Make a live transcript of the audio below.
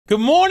Good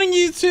morning,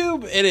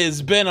 YouTube. It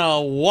has been a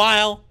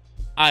while.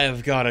 I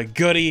have got a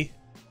goodie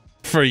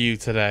for you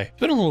today. It's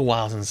been a little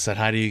while since I said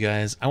hi to you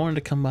guys. I wanted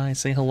to come by and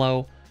say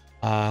hello.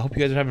 I hope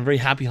you guys are having very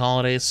happy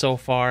holidays so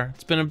far.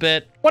 It's been a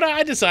bit. What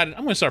I decided, I'm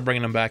going to start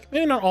bringing them back.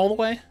 Maybe not all the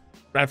way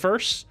at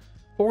first,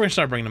 but we're going to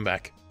start bringing them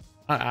back.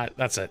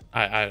 That's it.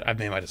 I've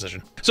made my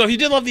decision. So if you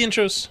did love the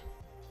intros,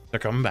 they're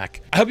coming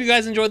back. I hope you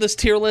guys enjoyed this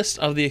tier list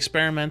of the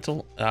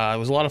experimental. It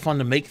was a lot of fun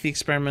to make the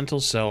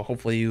experimental, so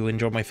hopefully you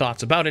enjoyed my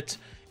thoughts about it.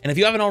 And if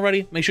you haven't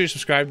already, make sure you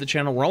subscribe to the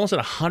channel. We're almost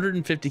at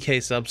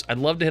 150k subs. I'd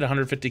love to hit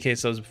 150k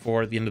subs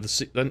before the end of the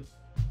season.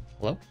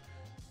 Hello?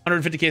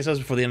 150k subs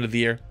before the end of the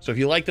year. So if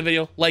you like the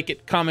video, like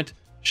it, comment,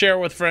 share it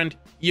with a friend.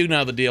 You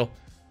know the deal.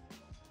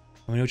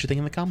 Let me know what you think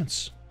in the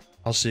comments.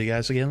 I'll see you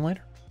guys again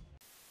later.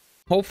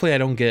 Hopefully I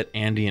don't get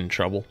Andy in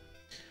trouble.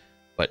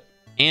 But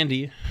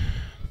Andy,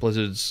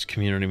 Blizzard's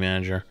community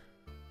manager,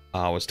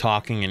 was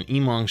talking in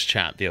Emong's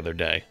chat the other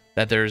day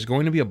that there's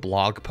going to be a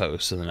blog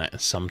post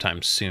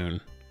sometime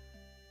soon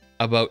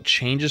about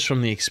changes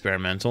from the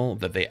experimental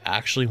that they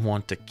actually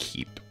want to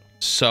keep.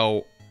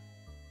 So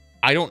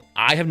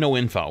I have no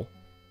info.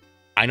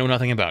 I know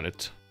nothing about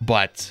it,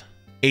 but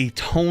a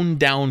toned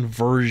down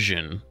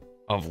version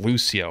of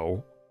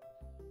Lucio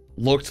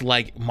looked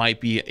like might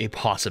be a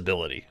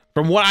possibility.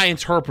 From what I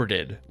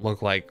interpreted,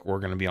 looked like we're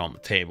going to be on the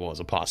table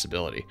as a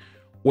possibility,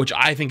 which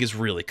I think is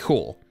really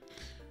cool.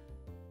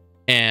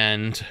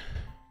 And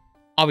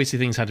obviously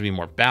things have to be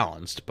more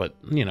balanced, but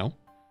you know,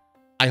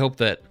 I hope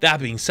that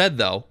being said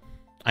though,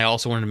 I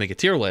also wanted to make a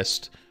tier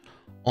list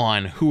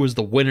on who was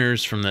the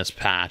winners from this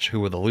patch,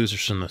 who were the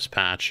losers from this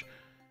patch,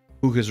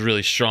 who was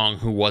really strong,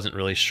 who wasn't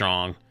really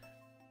strong,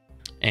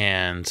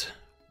 and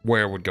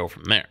where it would go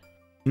from there.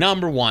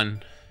 Number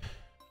one,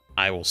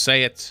 I will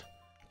say it,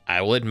 I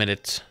will admit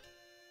it,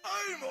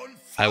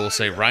 I will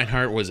say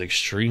Reinhardt was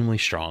extremely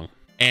strong.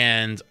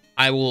 And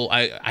I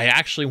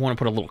actually want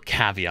to put a little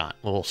caveat,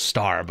 a little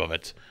star above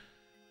it.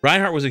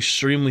 Reinhardt was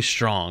extremely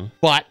strong,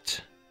 but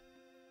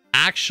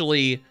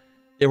actually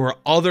there were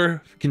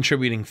other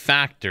contributing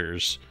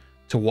factors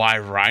to why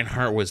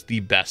Reinhardt was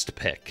the best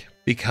pick.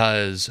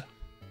 Because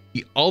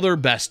the other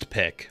best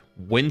pick,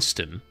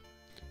 Winston,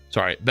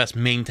 sorry, best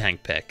main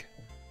tank pick,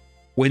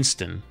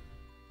 Winston,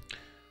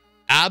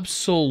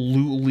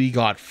 absolutely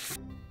got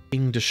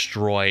f***ing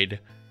destroyed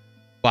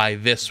by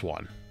this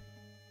one,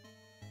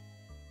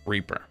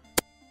 Reaper.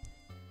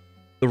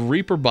 The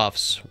Reaper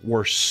buffs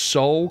were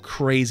so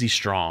crazy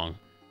strong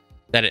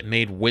that it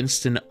made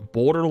Winston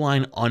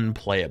borderline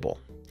unplayable.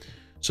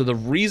 So the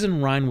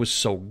reason Rein was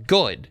so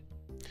good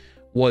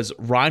was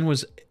Rein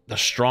was the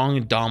strong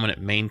and dominant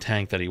main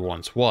tank that he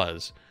once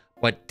was,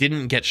 but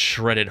didn't get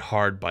shredded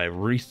hard by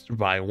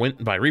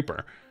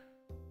Reaper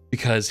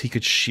because he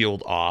could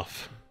shield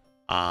off,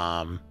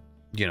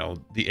 you know,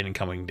 the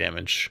incoming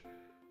damage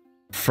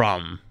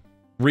from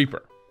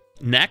Reaper.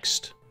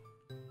 Next,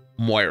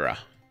 Moira.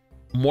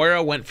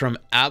 Moira went from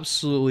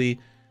absolutely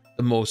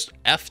the most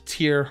F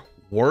tier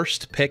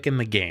worst pick in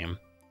the game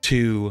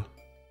to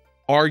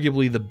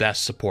arguably the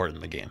best support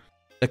in the game.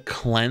 The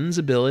cleanse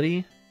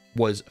ability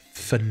was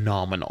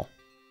phenomenal.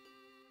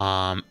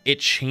 It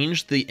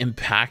changed the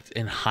impact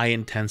and high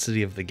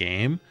intensity of the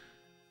game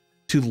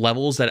to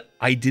levels that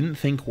I didn't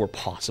think were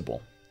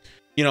possible.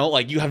 You know,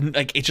 like you have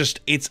like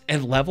it's a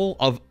level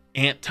of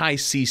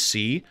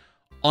anti-CC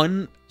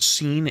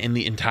unseen in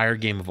the entire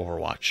game of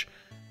Overwatch.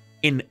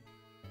 And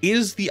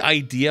is the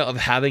idea of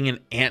having an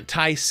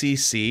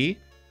anti-CC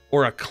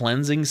or a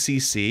cleansing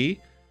CC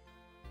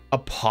a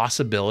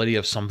possibility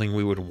of something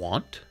we would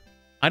want?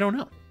 I don't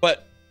know.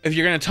 But if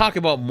you're going to talk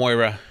about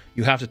Moira,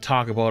 you have to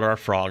talk about our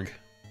frog,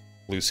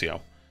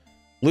 Lucio.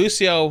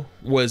 Lucio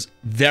was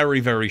very,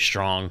 very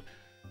strong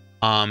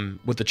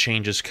with the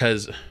changes,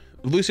 because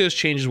Lucio's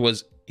changes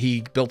was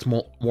he built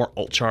more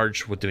ult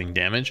charge with doing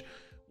damage,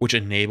 which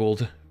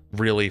enabled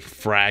really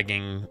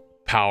fragging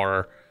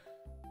power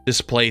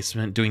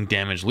displacement doing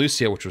damage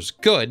Lucio, which was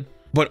good,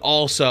 but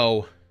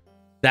also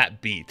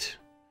that beat.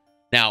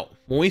 Now,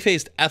 when we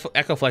faced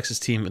Echoflex's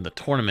team in the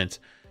tournament,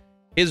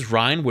 his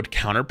Rein would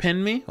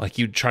counterpin me. Like,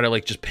 you'd try to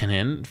like just pin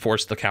in,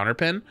 force the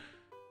counterpin,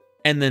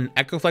 and then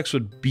Echoflex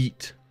would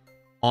beat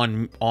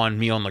on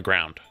me on the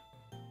ground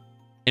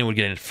and would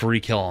get a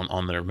free kill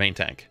on their main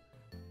tank.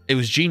 It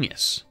was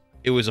genius.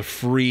 It was a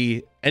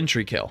free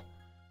entry kill.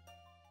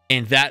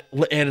 And that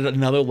added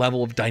another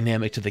level of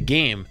dynamic to the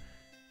game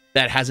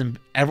that hasn't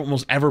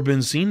almost ever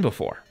been seen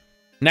before.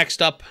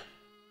 Next up,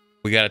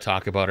 we got to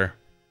talk about her.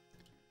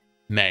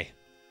 Mei.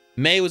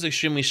 Mei was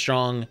extremely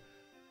strong.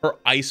 Her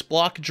ice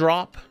block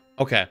drop.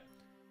 Okay.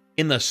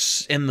 In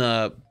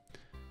the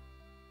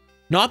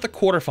not the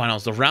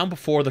quarterfinals, the round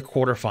before the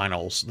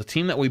quarterfinals, the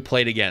team that we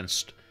played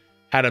against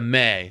had a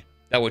Mei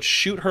that would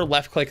shoot her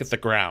left click at the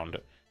ground,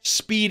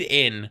 speed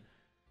in,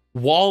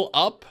 wall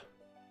up,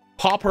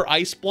 pop her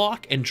ice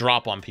block, and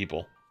drop on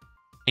people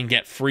and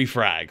get free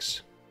frags.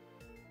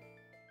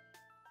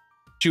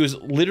 She was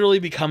literally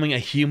becoming a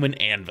human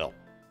anvil.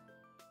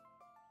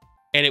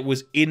 And it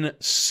was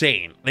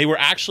insane. They were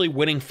actually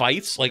winning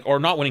fights, like, or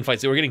not winning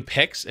fights. They were getting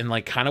picks and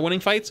like kind of winning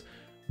fights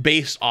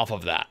based off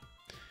of that.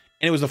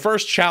 And it was the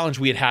first challenge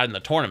we had in the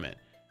tournament.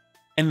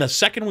 And the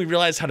second we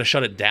realized how to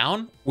shut it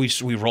down,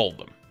 we rolled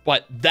them.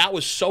 But that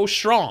was so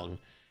strong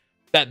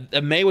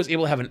that Mei was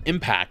able to have an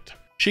impact.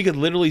 She could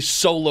literally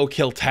solo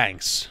kill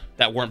tanks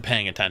that weren't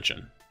paying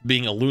attention,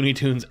 being a Looney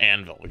Tunes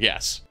anvil,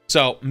 yes.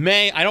 So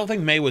Mei, I don't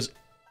think Mei was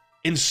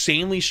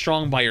insanely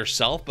strong by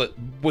herself, but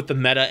with the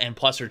meta and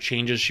plus her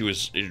changes, she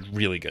was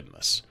really good in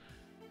this.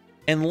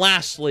 And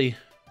lastly,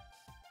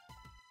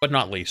 but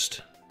not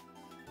least,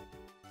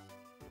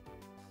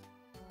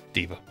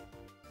 D.Va.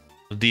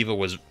 D.Va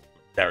was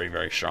very,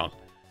 very strong.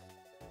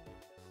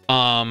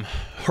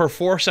 Her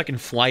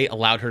 4-second flight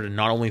allowed her to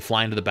not only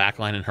fly into the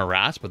backline and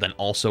harass, but then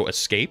also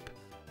escape.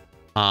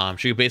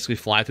 She could basically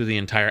fly through the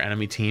entire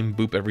enemy team,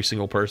 boop every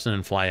single person,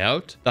 and fly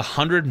out. The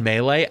 100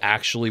 melee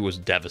actually was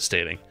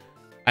devastating.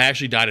 I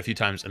actually died a few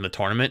times in the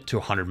tournament to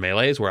 100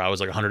 melees where I was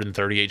like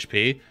 130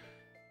 HP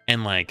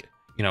and like,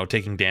 you know,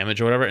 taking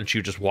damage or whatever, and she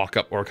would just walk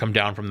up or come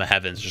down from the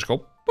heavens, just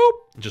go boop,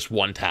 just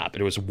one tap.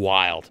 It was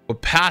wild.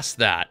 But past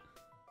that,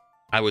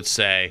 I would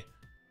say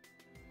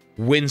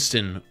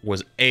Winston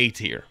was A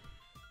tier.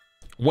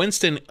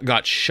 Winston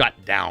got shut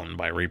down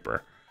by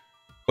Reaper.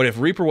 But if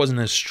Reaper wasn't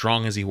as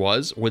strong as he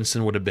was,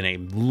 Winston would have been a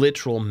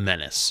literal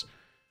menace.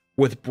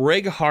 With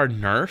Brig hard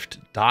nerfed,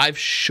 Dive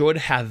should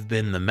have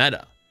been the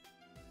meta.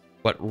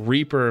 But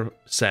Reaper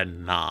said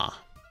nah.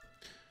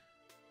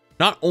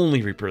 Not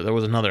only Reaper, there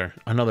was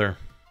another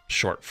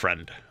short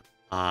friend.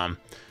 But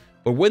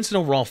Winston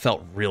overall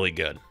felt really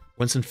good.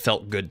 Winston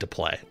felt good to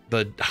play.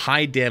 The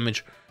high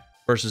damage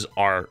versus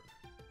our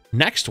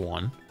next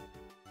one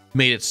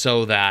made it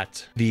so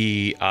that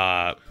the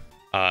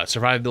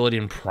survivability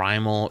and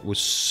primal was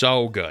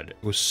so good.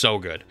 It was so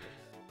good.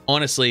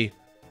 Honestly,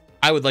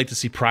 I would like to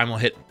see primal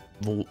hit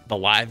the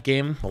live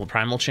game, the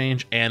primal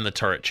change, and the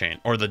turret change,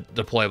 or the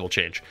deployable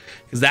change,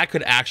 because that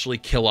could actually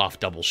kill off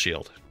double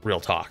shield. Real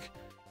talk.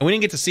 And we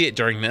didn't get to see it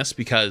during this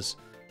because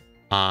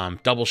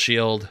double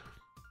shield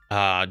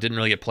didn't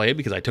really get played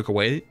because I took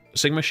away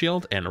Sigma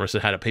shield and Orisa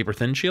had a paper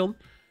thin shield,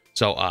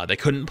 so they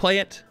couldn't play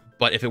it.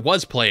 But if it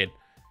was played,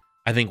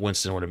 I think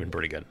Winston would have been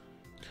pretty good.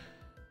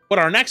 But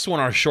our next one,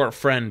 our short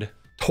friend,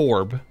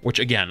 Torb, which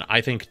again,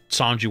 I think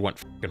Sanju went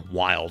fucking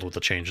wild with the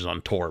changes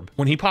on Torb.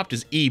 When he popped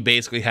his E,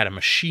 basically had a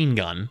machine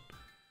gun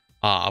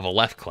of a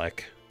left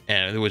click,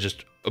 and it was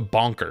just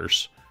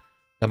bonkers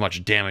how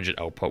much damage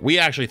it output. We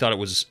actually thought it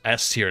was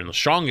S tier and the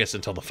strongest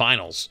until the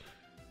finals,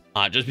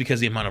 just because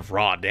the amount of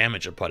raw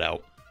damage it put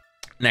out.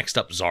 Next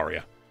up,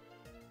 Zarya.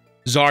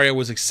 Zarya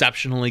was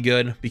exceptionally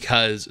good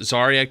because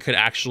Zarya could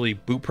actually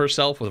boop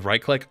herself with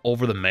right click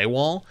over the Mei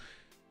wall.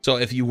 So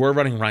if you were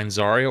running Rein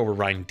Zarya over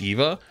Rein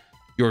D.Va,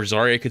 your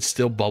Zarya could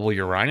still bubble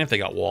your Rein if they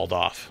got walled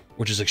off,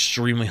 which is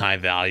extremely high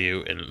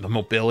value. And the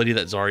mobility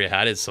that Zarya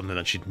had is something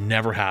that she'd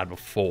never had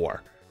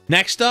before.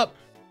 Next up,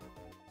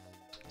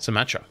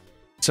 Symmetra.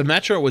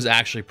 Symmetra was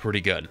actually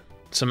pretty good.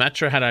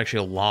 Symmetra had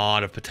actually a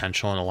lot of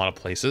potential in a lot of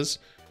places,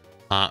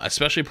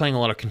 especially playing a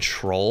lot of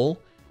control.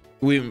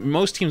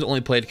 Most teams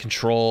only played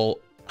control,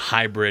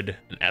 hybrid,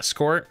 and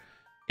escort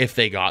if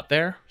they got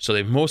there.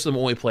 So most of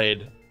them only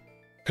played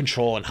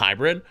control and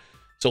hybrid.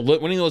 So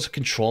winning those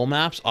control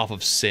maps off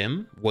of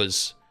Sim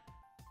was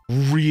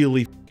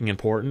really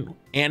important,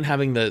 and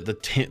having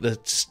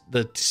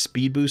the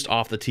speed boost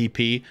off the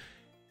TP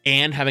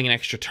and having an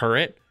extra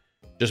turret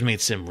just made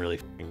Sim really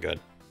good.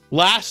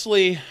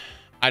 Lastly,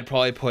 I'd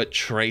probably put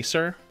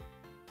Tracer.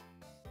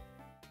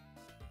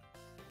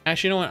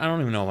 Actually, you know what? I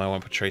don't even know if I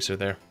want to put Tracer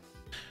there.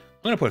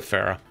 I'm going to put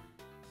Pharah.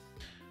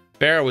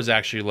 Pharah was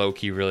actually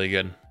low-key really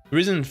good. The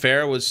reason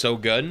Pharah was so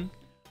good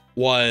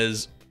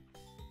was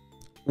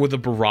with the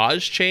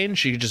barrage chain,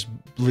 she just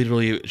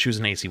literally, she was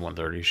an AC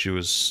 130. She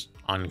was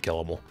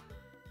unkillable.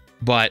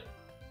 But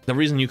the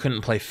reason you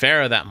couldn't play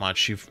Pharah that much,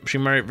 she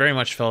very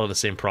much fell to the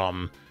same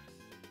problem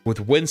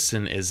with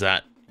Winston, is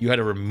that you had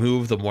to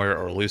remove the Moira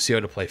or Lucio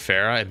to play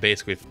Pharah and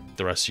basically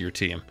the rest of your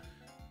team.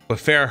 But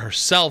Pharah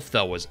herself,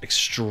 though, was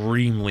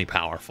extremely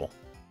powerful.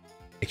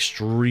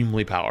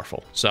 Extremely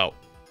powerful. So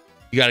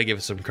you got to give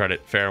it some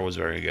credit. Pharah was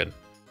very good.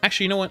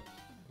 Actually, you know what?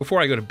 Before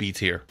I go to B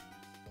tier,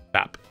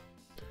 Bap.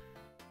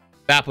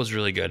 Bap was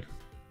really good.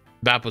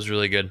 Bap was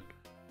really good.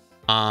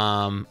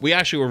 We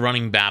actually were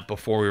running Bap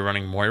before we were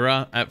running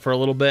Moira for a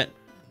little bit,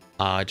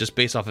 just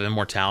based off of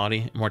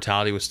Immortality.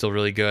 Immortality was still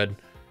really good.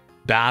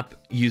 Bap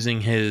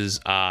using his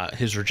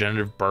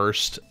regenerative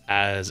burst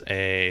as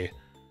a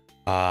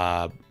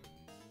countermeasure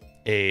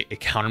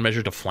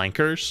to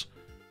flankers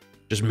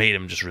just made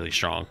him just really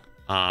strong.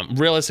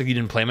 Realistic, you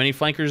didn't play many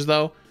flankers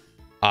though.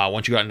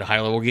 Once you got into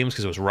higher level games,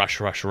 because it was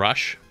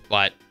rush.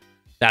 But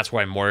that's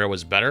why Moira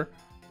was better.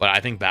 But I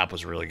think Bap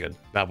was really good.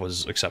 Bap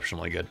was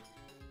exceptionally good.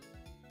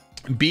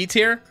 B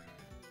tier,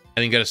 I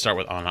think you got to start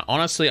with Ana.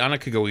 Honestly, Ana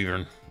could go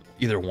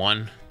either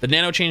one. The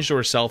nano change to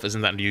herself isn't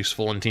that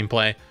useful in team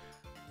play,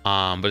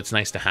 but it's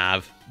nice to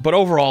have. But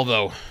overall,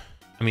 though,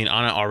 I mean,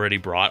 Ana already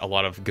brought a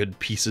lot of good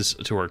pieces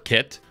to her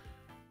kit.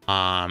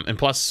 And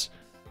plus,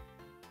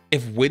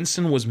 if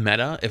Winston was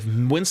meta, if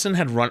Winston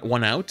had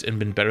won out and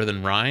been better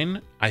than Rein,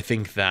 I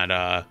think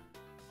that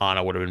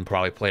Ana would have been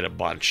probably played a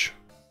bunch.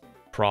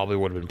 Probably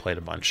would have been played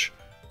a bunch.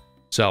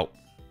 So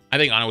I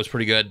think Ana was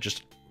pretty good,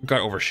 just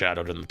got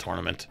overshadowed in the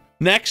tournament.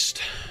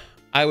 Next,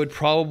 I would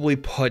probably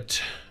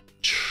put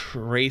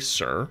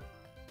Tracer.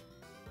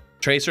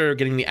 Tracer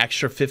getting the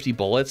extra 50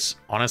 bullets.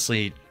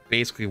 Honestly,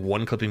 basically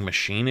one clipping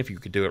machine if you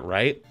could do it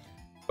right.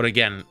 But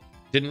again,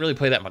 didn't really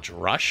play that much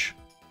Rush.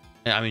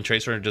 I mean,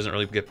 Tracer doesn't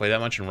really get played that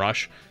much in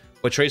Rush.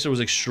 But Tracer was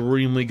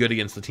extremely good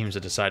against the teams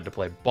that decided to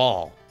play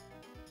Ball.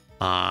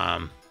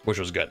 Which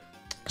was good.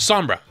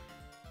 Sombra.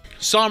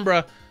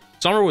 Sombra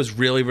was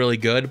really, really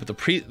good. But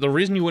the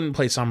reason you wouldn't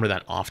play Sombra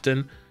that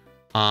often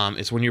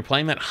is when you're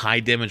playing that high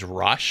damage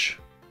rush,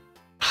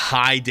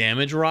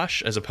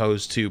 as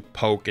opposed to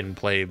poke and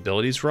play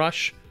abilities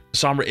rush,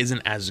 Sombra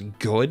isn't as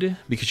good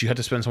because you have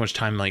to spend so much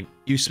time, like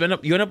you end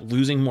up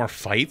losing more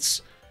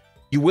fights.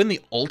 You win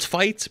the ult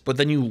fight, but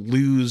then you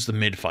lose the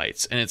mid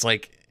fights, and it's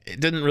like it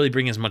didn't really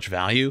bring as much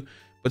value.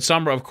 But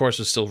Sombra, of course,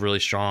 was still really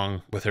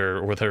strong with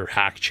her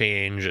hack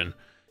change, and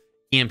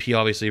EMP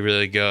obviously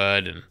really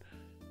good. And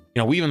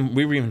you know, we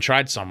even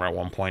tried Sombra at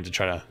one point to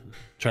try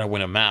to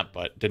win a map,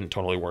 but didn't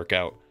totally work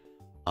out.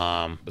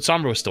 But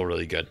Sombra was still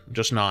really good,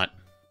 just not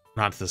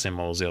to the same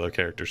level as the other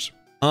characters.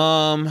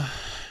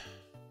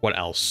 What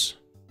else?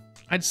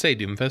 I'd say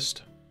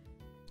Doomfist.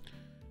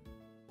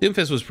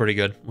 Doomfist was pretty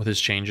good with his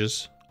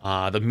changes.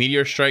 The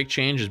Meteor Strike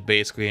change is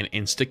basically an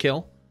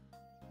insta-kill.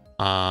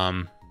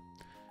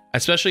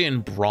 Especially in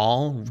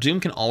Brawl,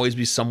 Doom can always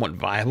be somewhat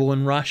viable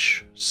in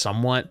Rush.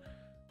 Somewhat.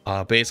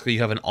 Basically,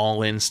 you have an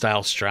all-in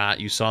style strat.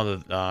 You saw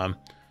the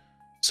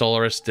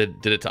Solaris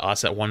did it to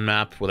us at one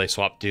map where they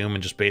swapped Doom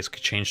and just basically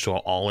changed to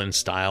an all-in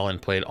style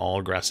and played all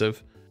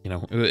aggressive. You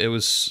know, it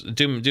was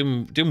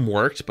Doom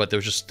worked, but there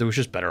was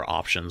just better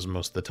options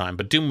most of the time.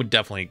 But Doom would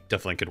definitely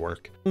could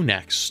work. Who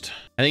next?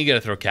 I think you got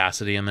to throw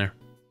Cassidy in there.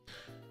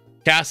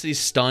 Cassidy's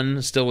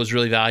stun still was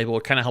really valuable.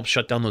 It kind of helped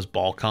shut down those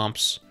ball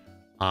comps,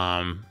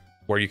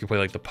 where you could play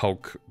like the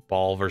poke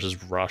ball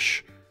versus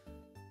rush.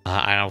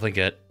 I don't think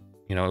it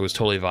was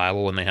totally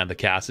viable when they had the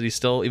Cassidy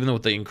still, even though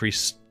with the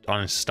increase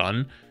on his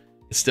stun,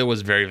 it still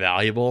was very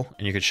valuable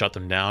and you could shut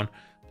them down.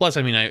 Plus,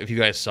 I mean, if you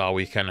guys saw,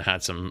 we kind of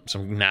had some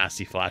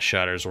nasty flash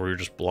shatters where we were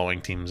just blowing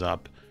teams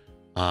up.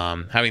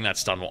 Having that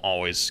stun will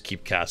always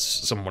keep Cass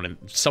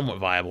somewhat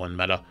viable in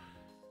meta.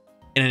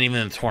 And then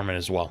even in the tournament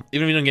as well.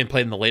 Even if you don't get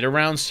played in the later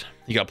rounds,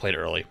 you got played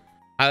early.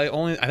 I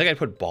think I'd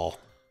put Ball.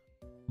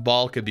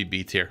 Ball could be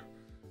B tier.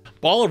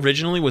 Ball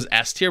originally was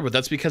S tier, but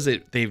that's because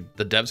the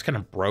devs kind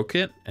of broke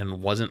it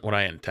and wasn't what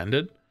I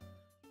intended.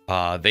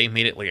 They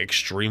made it like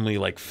extremely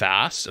like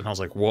fast, and I was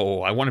like,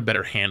 whoa, I wanted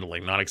better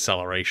handling, not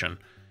acceleration.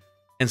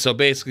 And so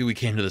basically we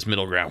came to this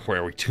middle ground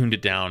where we tuned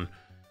it down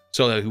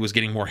so that he was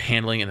getting more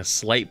handling and a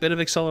slight bit of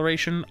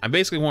acceleration. I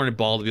basically wanted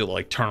Ball to be able to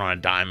like turn on a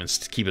dime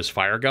and keep his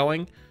fire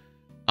going.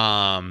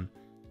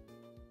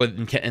 But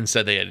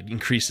instead they had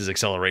increased his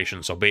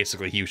acceleration, so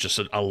basically he was just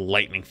a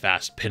lightning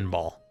fast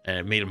pinball, and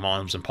it made him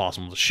almost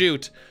impossible to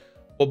shoot.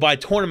 Well, by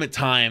tournament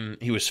time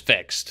he was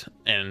fixed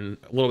and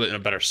a little bit in a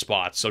better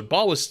spot, so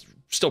Ball was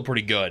still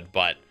pretty good,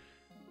 but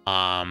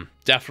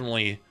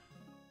definitely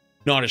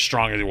not as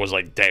strong as it was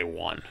like day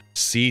one.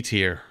 C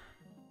tier.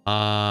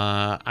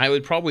 I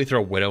would probably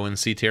throw Widow in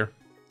C tier.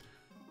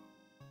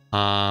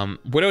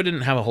 Widow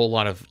didn't have a whole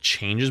lot of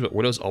changes, but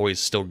Widow's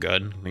always still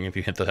good. I mean, if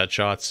you hit the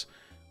headshots,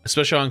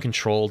 especially on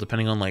control,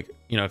 depending on like,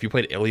 if you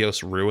played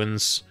Ilios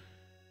Ruins,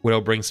 Widow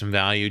brings some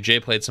value. Jay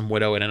played some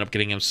Widow and ended up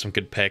getting him some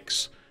good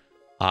picks.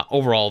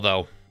 Overall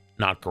though,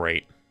 not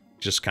great.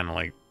 Just kind of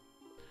like,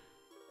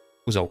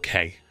 was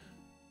okay.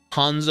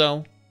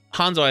 Hanzo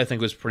I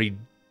think was pretty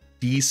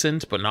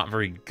decent, but not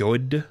very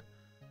good.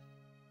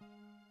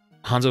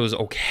 Hanzo was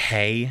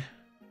okay.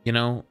 He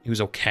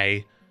was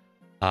okay.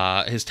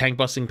 His tank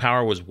busting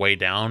power was way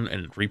down,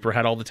 and Reaper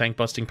had all the tank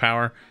busting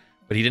power,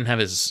 but he didn't have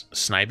his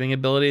sniping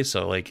ability,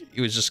 so like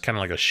he was just kind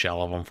of like a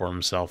shell of him for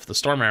himself. The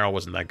Storm Arrow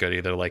wasn't that good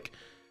either. Like,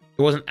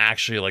 it wasn't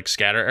actually like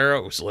Scatter Arrow.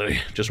 It was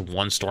literally just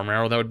one Storm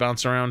Arrow that would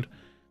bounce around.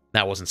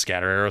 That wasn't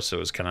Scatter Arrow, so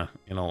it was kind of,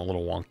 a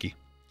little wonky.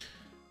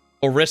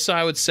 Orisa,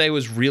 I would say,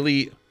 was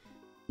really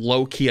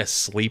low-key a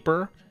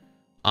sleeper.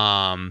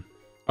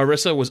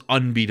 Orisa was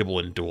unbeatable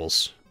in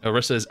duels.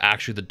 Orisa is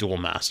actually the duel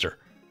master.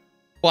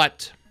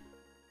 But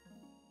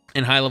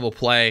in high-level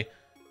play,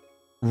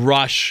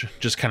 Rush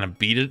just kind of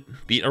beat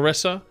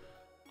Orisa.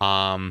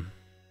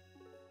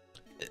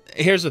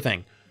 Here's the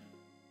thing.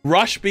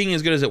 Rush being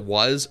as good as it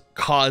was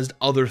caused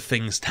other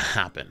things to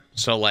happen.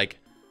 So, like,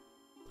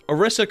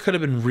 Orisa could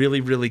have been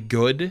really, really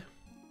good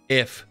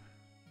if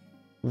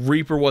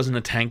Reaper wasn't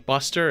a tank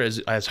buster,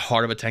 as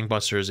hard of a tank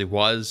buster as he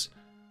was.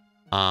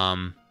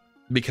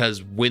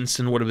 Because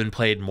Winston would have been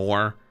played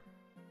more.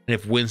 And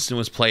if Winston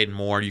was played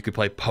more, you could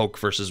play Poke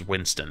versus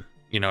Winston.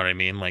 You know what I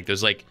mean? Like,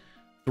 there's like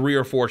 3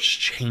 or 4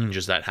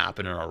 changes that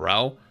happen in a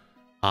row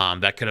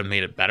that could have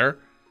made it better.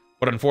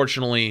 But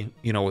unfortunately,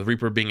 with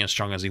Reaper being as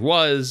strong as he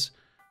was,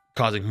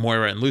 causing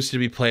Moira and Lucy to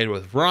be played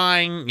with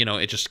Rhyne,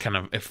 it just kind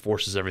of, it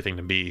forces everything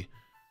to be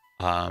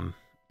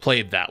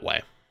played that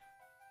way.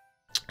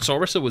 So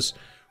Orisa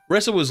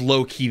was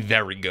low-key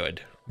very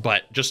good.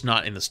 but just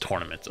not in this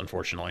tournament,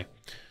 unfortunately.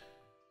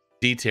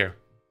 D tier,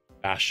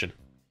 Bastion.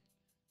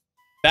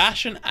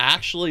 Bastion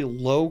actually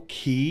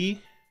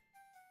low-key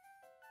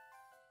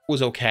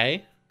was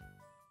okay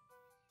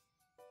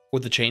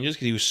with the changes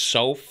because he was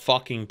so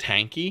fucking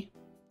tanky,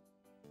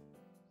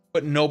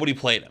 but nobody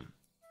played him.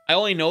 I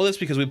only know this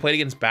because we played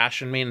against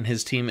Bastion main and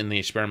his team in the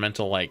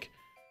experimental, like,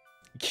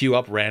 queue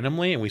up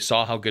randomly, and we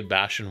saw how good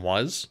Bastion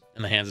was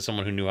in the hands of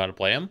someone who knew how to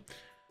play him.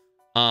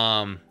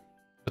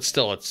 But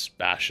still, it's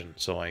Bastion,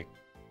 so, like...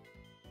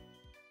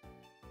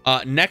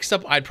 next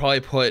up, I'd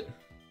probably put...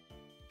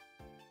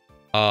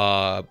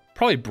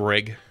 probably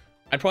Brig.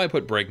 I'd probably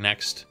put Brig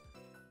next.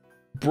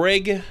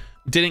 Brig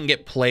didn't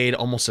get played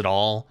almost at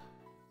all.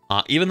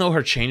 Even though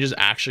her changes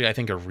actually, I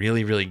think, are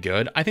really, really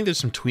good. I think there's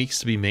some tweaks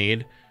to be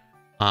made.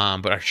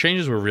 But our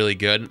changes were really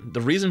good.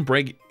 The reason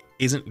Brig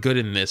isn't good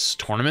in this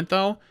tournament,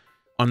 though,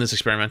 on this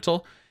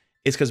experimental,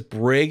 is because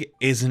Brig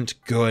isn't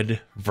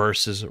good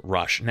versus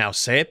Rush. Now,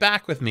 say it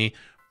back with me.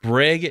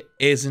 Brig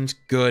isn't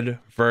good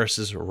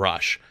versus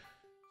Rush.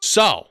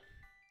 So,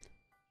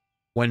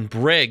 when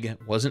Brig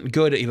wasn't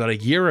good about a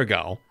year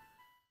ago,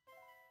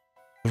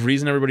 the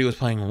reason everybody was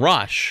playing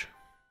Rush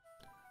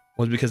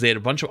was because they had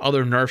a bunch of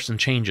other nerfs and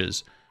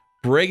changes.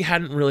 Brig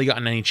hadn't really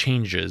gotten any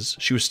changes.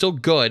 She was still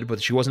good,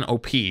 but she wasn't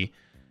OP.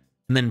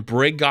 And then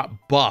Brig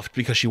got buffed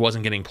because she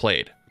wasn't getting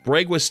played.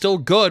 Brig was still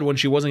good when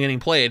she wasn't getting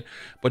played,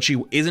 but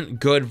she isn't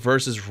good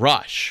versus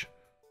Rush.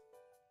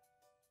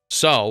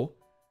 So,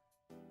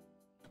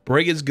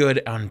 Brig is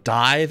good on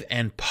dive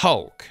and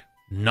poke,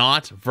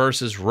 not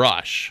versus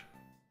Rush.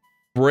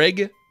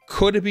 Brig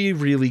could be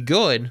really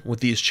good with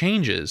these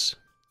changes.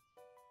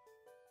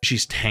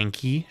 She's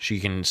tanky. She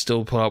can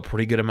still put out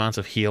pretty good amounts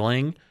of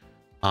healing.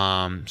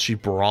 She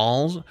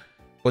brawls.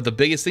 But the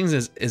biggest thing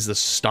is the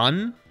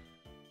stun.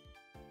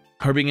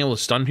 Her being able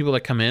to stun people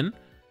that come in.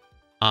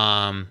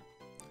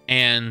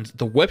 And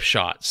the whip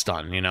shot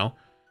stun, you know?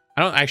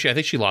 I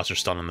think she lost her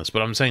stun on this,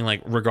 but I'm saying,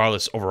 like,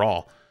 regardless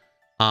overall.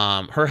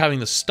 Her having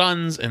the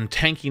stuns and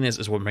tankiness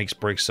is what makes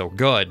Brig so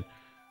good.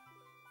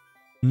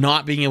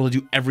 Not being able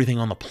to do everything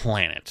on the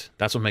planet.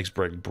 That's what makes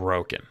Brig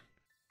broken.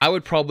 I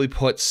would probably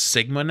put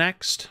Sigma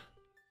next.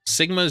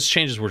 Sigma's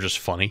changes were just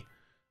funny.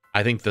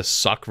 I think the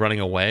suck running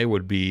away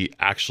would be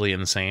actually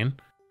insane.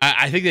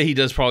 I think that he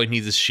does probably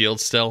need his shield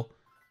still.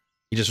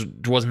 He just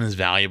wasn't as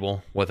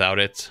valuable without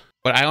it.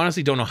 But I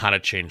honestly don't know how to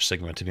change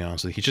Sigma, to be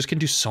honest with you. He just can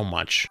do so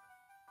much.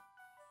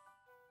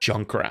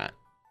 Junkrat.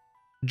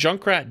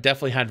 Junkrat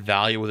definitely had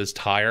value with his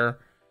tire.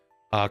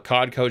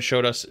 COD Code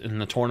showed us in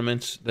the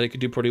tournament that he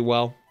could do pretty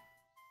well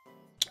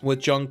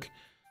with Junk.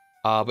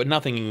 But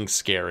nothing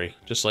scary.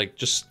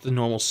 Just the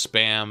normal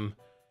spam,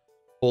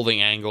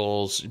 holding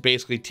angles,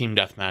 basically team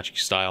deathmatch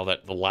style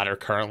that the ladder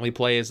currently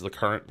plays, the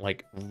current,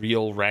 like,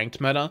 real ranked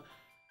meta.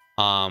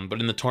 But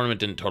in the tournament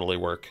didn't totally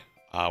work.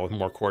 With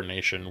more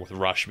coordination, with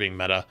Rush being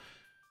meta,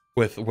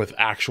 with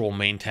actual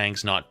main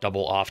tanks, not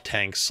double off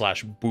tanks /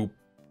 boop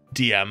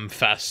DM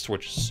fest,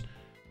 which is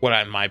what,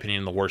 in my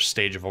opinion, the worst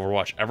stage of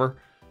Overwatch ever.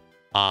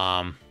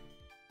 But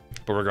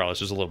regardless,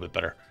 it was a little bit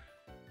better.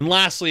 And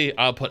lastly,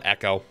 I'll put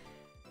Echo.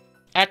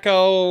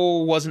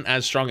 Echo wasn't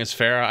as strong as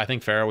Pharah. I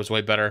think Pharah was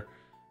way better.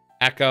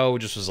 Echo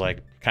just was, like,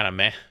 kind of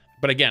meh.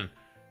 But again,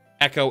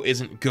 Echo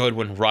isn't good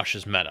when Rush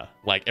is meta.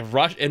 Like, if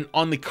Rush, and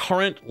on the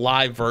current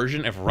live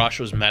version, if Rush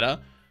was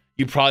meta,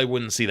 you probably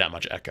wouldn't see that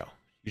much Echo.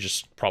 You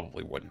just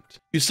probably wouldn't.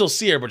 You still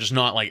see her, but just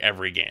not like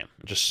every game.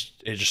 She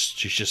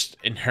just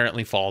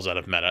inherently falls out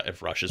of meta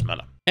if Rush is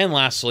meta. And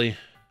lastly,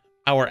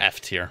 our F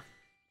tier.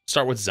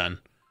 Start with Zen.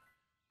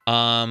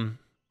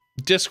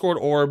 Discord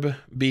Orb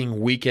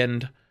being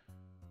weakened,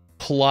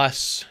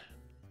 plus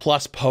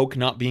Poke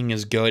not being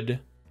as good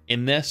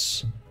in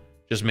this,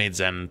 just made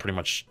Zen pretty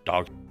much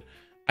dog.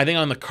 I think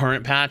on the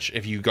current patch,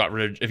 if you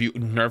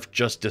nerfed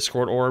just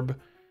Discord Orb,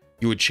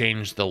 you would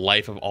change the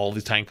life of all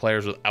these tank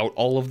players without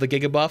all of the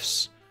Giga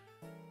buffs.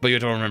 But you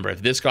have to remember,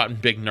 if this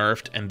got big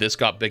nerfed and this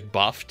got big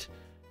buffed,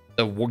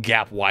 the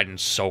gap widened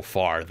so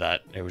far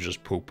that it was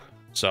just poop.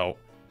 So,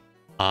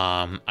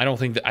 I don't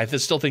think that, I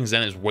still think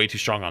Zen is way too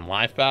strong on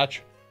live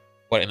patch,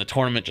 but in the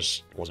tournament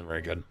just wasn't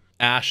very good.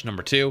 Ashe,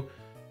 number 2.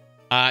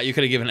 You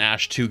could have given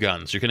Ashe 2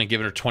 guns. You could have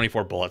given her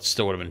 24 bullets,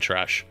 still would have been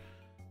trash.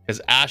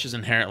 Because Ashe is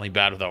inherently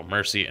bad without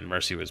Mercy, and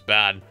Mercy was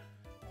bad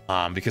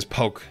because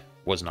Poke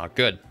was not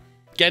good.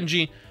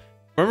 Genji,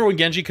 remember when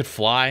Genji could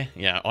fly?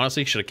 Yeah,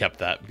 honestly, should have kept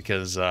that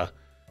because the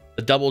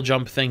double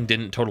jump thing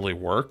didn't totally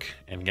work,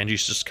 and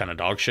Genji's just kind of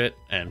dog shit,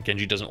 and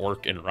Genji doesn't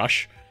work in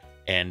Rush,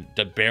 and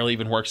that barely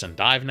even works in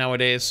Dive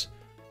nowadays.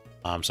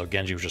 So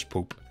Genji was just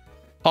poop.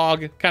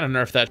 Hog, kind of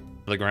nerfed that to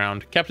the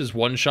ground. Kept his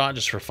one shot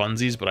just for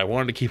funsies, but I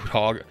wanted to keep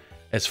Hog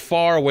as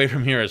far away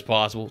from here as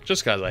possible,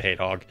 just because I hate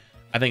Hog.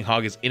 I think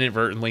Hog is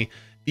inadvertently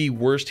the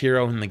worst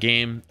hero in the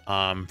game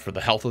for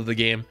the health of the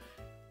game,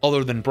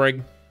 other than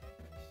Brig,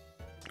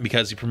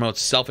 because he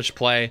promotes selfish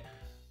play,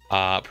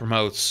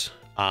 promotes,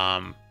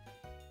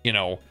 you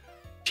know,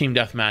 team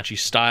deathmatchy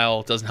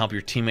style, doesn't help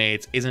your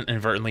teammates, isn't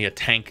inadvertently a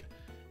tank,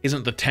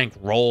 isn't the tank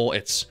role.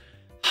 It's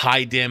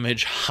high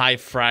damage, high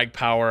frag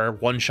power,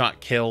 one-shot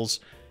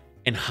kills,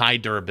 and high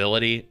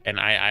durability, and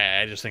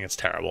I just think it's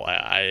terrible.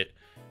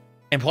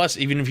 And plus,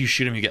 even if you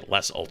shoot him, you get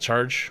less ult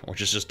charge,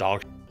 which is just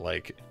dog.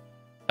 Like,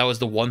 that was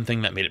the one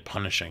thing that made it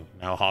punishing.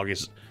 Now Hog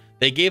is...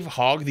 They gave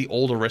Hog the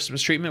old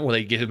Aristimus treatment where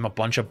they gave him a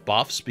bunch of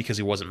buffs because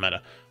he wasn't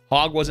meta.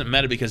 Hog wasn't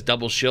meta because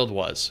Double Shield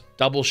was.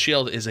 Double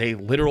Shield is a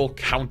literal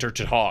counter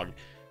to Hog.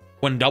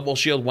 When Double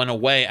Shield went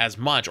away as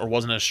much or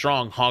wasn't as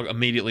strong, Hog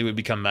immediately would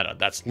become meta.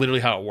 That's literally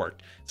how it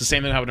worked. It's the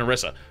same thing that happened to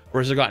Orisa.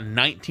 Orisa got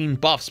 19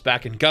 buffs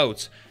back in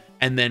Goats,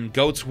 and then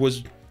Goats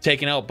was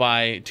taken out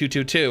by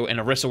 222, and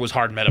Orisa was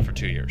hard meta for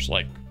 2 years.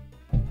 Like,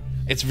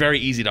 it's very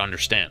easy to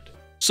understand.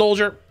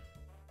 Soldier.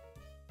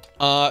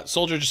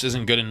 Soldier just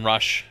isn't good in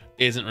Rush.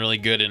 Isn't really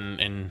good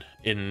in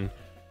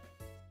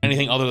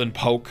anything other than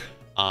poke.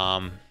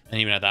 And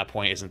even at that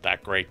point, isn't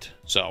that great.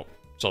 So,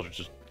 Soldier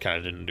just kind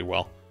of didn't do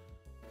well.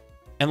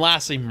 And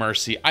lastly,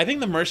 Mercy. I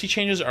think the Mercy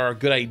changes are a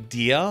good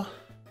idea,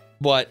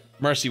 but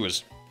Mercy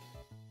was,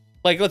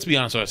 like, let's be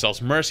honest with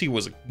ourselves. Mercy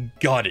was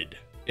gutted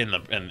in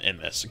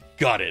this.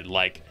 Gutted.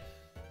 Like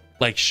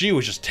she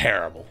was just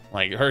terrible.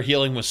 Like, her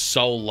healing was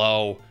so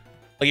low.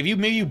 Like, if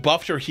you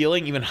buffed her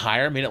healing even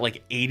higher, made it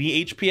like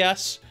 80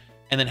 HPS,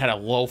 and then had a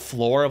low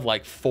floor of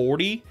like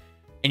 40,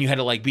 and you had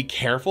to like be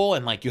careful,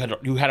 and like you had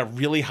a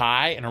really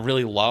high and a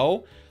really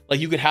low. Like,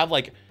 you could have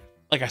like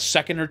a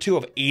second or two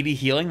of 80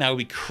 healing. That would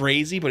be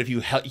crazy. But if you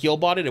heal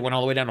botted, it went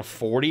all the way down to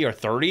 40 or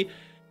 30.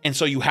 And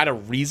so you had a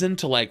reason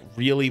to like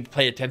really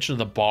pay attention to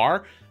the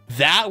bar.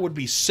 That would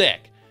be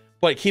sick.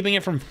 But keeping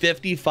it from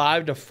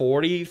 55 to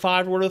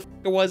 45 or whatever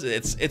it was,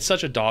 it's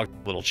such a dog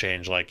little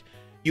change. Like,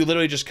 you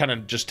literally just kind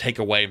of just take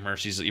away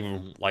Mercy's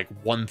even like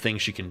one thing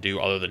she can do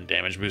other than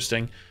damage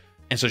boosting.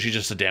 And so she's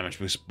just a damage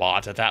boost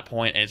bot at that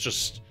point. And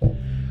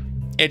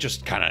it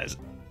just kind of is.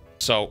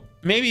 So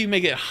maybe you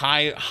make it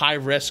high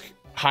risk,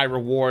 high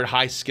reward,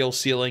 high skill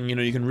ceiling. You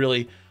know, you can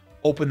really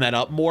open that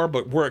up more.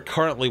 But where it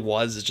currently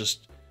was, it's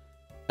just,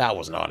 that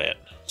was not it.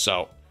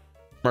 So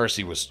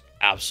Mercy was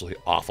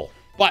absolutely awful.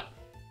 But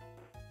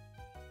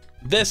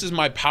this is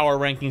my power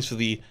rankings for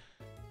the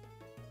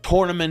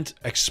tournament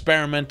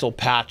experimental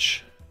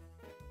patch,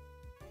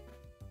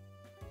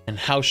 and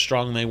how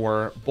strong they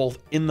were both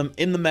in the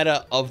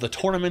meta of the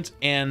tournament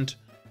and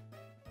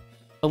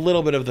a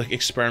little bit of the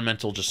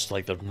experimental, just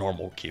like the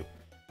normal queue.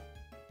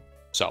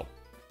 So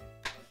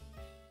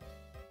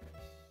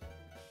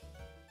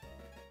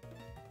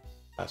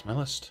that's my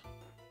list.